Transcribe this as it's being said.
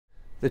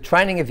The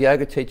training of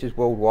yoga teachers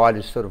worldwide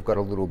has sort of got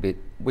a little bit,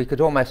 we could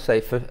almost say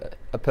for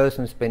a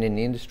person that's been in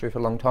the industry for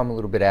a long time, a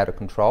little bit out of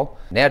control.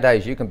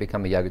 Nowadays you can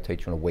become a yoga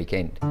teacher on a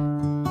weekend.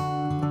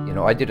 You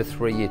know, I did a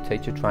 3-year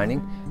teacher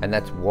training, and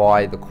that's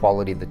why the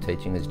quality of the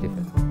teaching is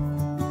different.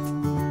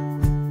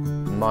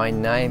 My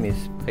name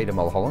is Peter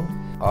Mulholland.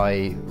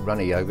 I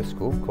run a yoga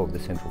school called the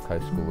Central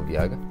Coast School of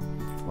Yoga.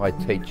 I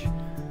teach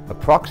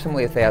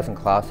approximately 1,000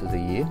 classes a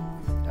year,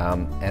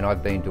 and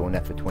I've been doing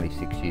that for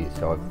 26 years.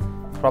 So I've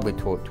probably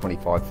taught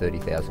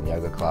 30,000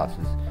 yoga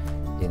classes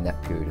in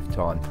that period of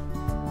time.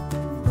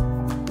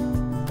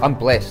 I'm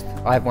blessed.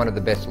 I have one of the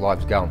best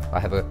lives going.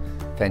 I have a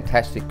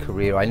fantastic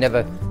career. I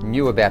never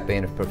knew about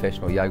being a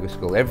professional yoga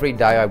school. Every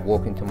day I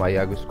walk into my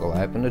yoga school,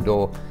 I open the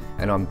door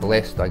and I'm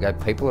blessed. I go,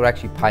 people are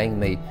actually paying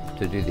me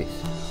to do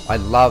this. I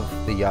love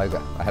the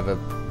yoga. I have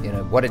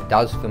what it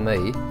does for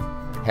me,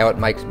 how it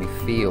makes me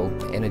feel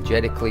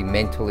energetically,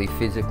 mentally,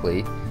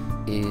 physically,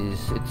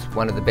 it's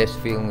one of the best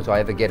feelings I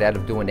ever get out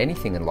of doing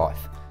anything in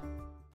life.